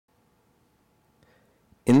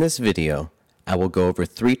In this video, I will go over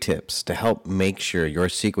 3 tips to help make sure your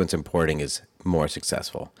sequence importing is more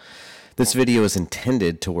successful. This video is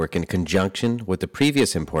intended to work in conjunction with the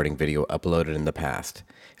previous importing video uploaded in the past.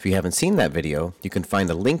 If you haven't seen that video, you can find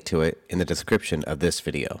a link to it in the description of this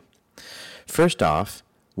video. First off,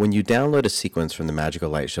 when you download a sequence from the Magical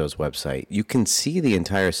Light Show's website, you can see the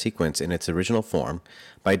entire sequence in its original form.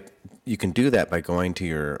 You can do that by going to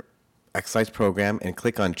your xLights program and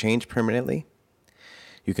click on Change Permanently.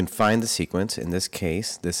 You can find the sequence. In this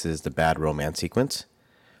case, this is the Bad Romance sequence.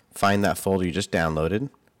 Find that folder you just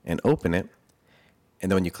downloaded and open it.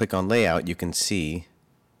 And then when you click on Layout, you can see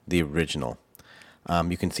the original.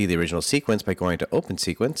 You can see the original sequence by going to Open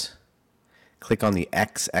Sequence. Click on the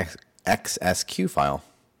XSQ file.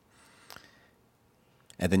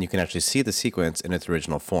 And then you can actually see the sequence in its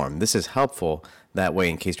original form. This is helpful. That way,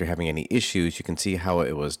 in case you're having any issues, you can see how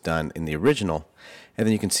it was done in the original, and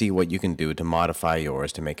then you can see what you can do to modify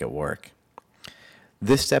yours to make it work.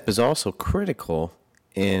 This step is also critical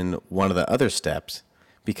in one of the other steps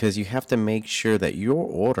because you have to make sure that your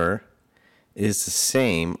order is the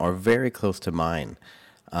same or very close to mine.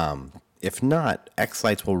 If not,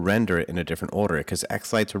 xLights will render it in a different order because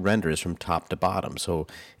xLights renders from top to bottom. So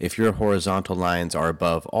if your horizontal lines are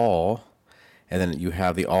above all, and then you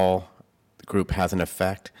have the all group has an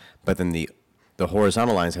effect, but then the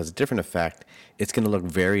horizontal lines has a different effect, it's going to look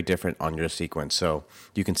very different on your sequence. So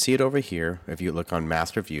you can see it over here. If you look on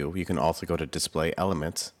Master View, you can also go to Display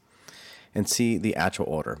Elements and see the actual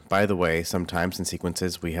order. By the way, sometimes in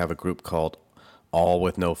sequences we have a group called all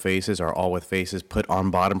with no faces or all with faces put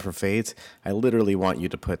on bottom for fades. I literally want you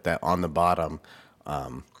to put that on the bottom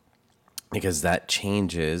because that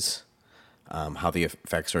changes how the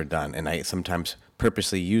effects are done. And I sometimes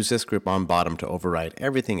purposely use this group on bottom to override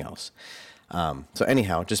everything else. So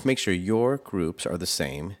anyhow, just make sure your groups are the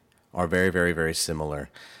same, are very, very, very similar.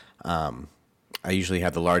 I usually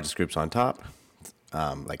have the largest groups on top,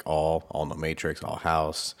 like all no matrix, all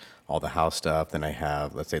house, all the house stuff. Then I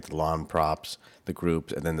have, let's say, the lawn props, the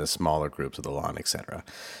groups, and then the smaller groups of the lawn, etc.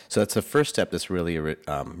 So that's the first step that's really,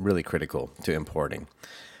 really critical to importing.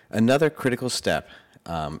 Another critical step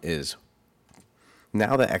is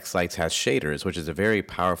now that xLights has shaders, which is a very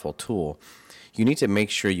powerful tool, you need to make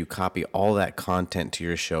sure you copy all that content to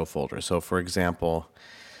your show folder. So for example,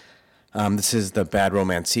 this is the Bad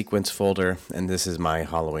Romance sequence folder, and this is my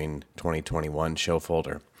Halloween 2021 show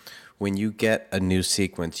folder. When you get a new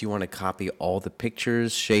sequence, you want to copy all the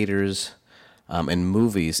pictures, shaders, and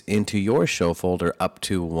movies into your show folder up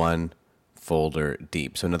to one folder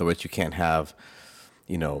deep. So in other words, you can't have,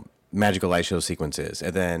 Magical Light Show sequences,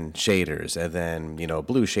 and then shaders, and then,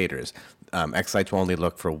 blue shaders. xLights will only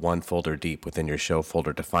look for one folder deep within your show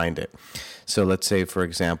folder to find it. So let's say, for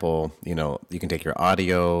example, you can take your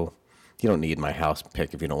audio. You don't need my house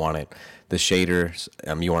pick if you don't want it. The shaders,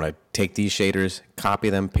 you want to take these shaders, copy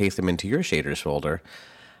them, paste them into your shaders folder.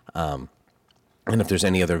 And if there's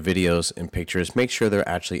any other videos and pictures, make sure they're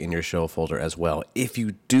actually in your show folder as well. If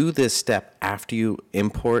you do this step after you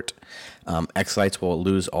import, xLights will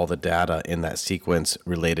lose all the data in that sequence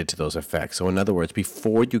related to those effects. So in other words,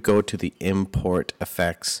 before you go to the import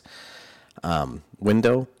effects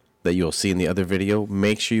window that you'll see in the other video,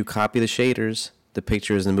 make sure you copy the shaders, the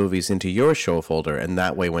pictures, and the movies into your show folder. And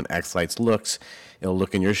that way, when xLights looks, it'll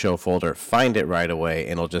look in your show folder, find it right away,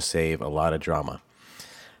 and it'll just save a lot of drama.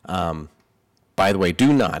 By the way,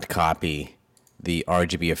 do not copy the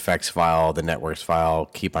RGB effects file, the networks file,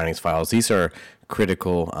 key bindings files. These are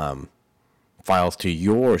critical files to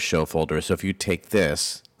your show folder. So if you take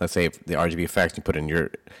this, let's say the RGB effects, you put in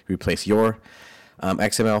replace your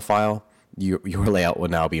XML file, your layout will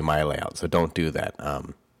now be my layout. So don't do that.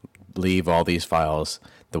 Leave all these files,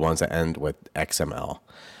 the ones that end with XML.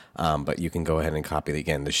 But you can go ahead and copy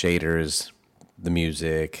again the shaders, the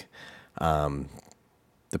music,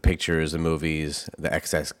 the pictures, the movies, I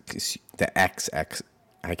can't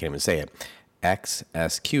even say it,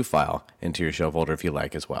 XSQ file into your show folder if you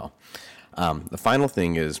like as well. The final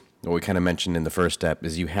thing is, what we kind of mentioned in the first step,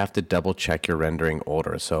 is you have to double check your rendering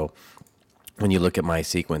order. So when you look at my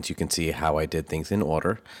sequence, you can see how I did things in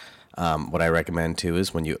order. What I recommend too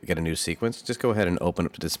is when you get a new sequence, just go ahead and open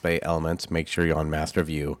up the Display Elements, make sure you're on Master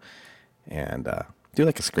View, and do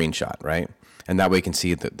like a screenshot, right? And that way you can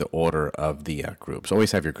see the order of the groups.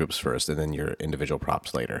 Always have your groups first and then your individual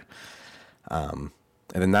props later. And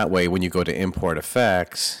then that way when you go to import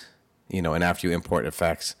effects, and after you import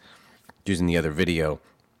effects using the other video,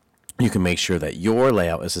 you can make sure that your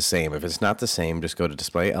layout is the same. If it's not the same, just go to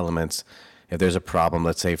Display Elements. If there's a problem,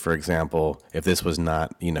 let's say, for example, if this was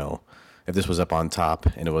not, if this was up on top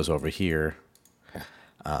and it was over here,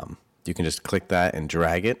 You can just click that and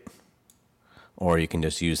drag it, or you can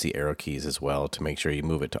just use the arrow keys as well to make sure you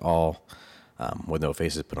move it to all with no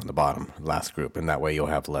faces put on the bottom, last group, and that way you'll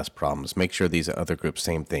have less problems. Make sure these other groups,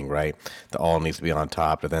 same thing, right? The all needs to be on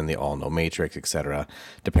top, and then the all no matrix, etc.,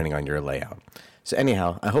 depending on your layout. So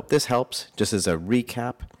anyhow, I hope this helps. Just as a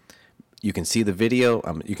recap, you can see the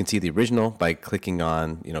video, you can see the original by clicking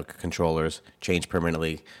on, controllers, change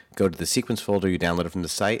permanently, go to the sequence folder you downloaded from the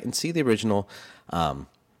site, and see the original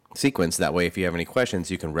sequence. That way, if you have any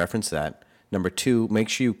questions, you can reference that. Number 2, make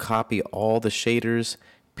sure you copy all the shaders,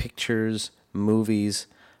 pictures, movies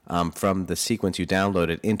from the sequence you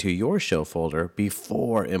downloaded into your show folder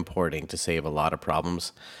before importing to save a lot of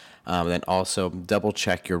problems. Then also double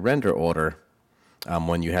check your render order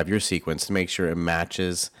when you have your sequence to make sure it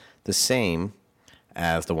matches the same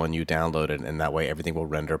as the one you downloaded, and that way everything will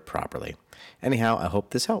render properly. Anyhow, I hope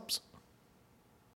this helps.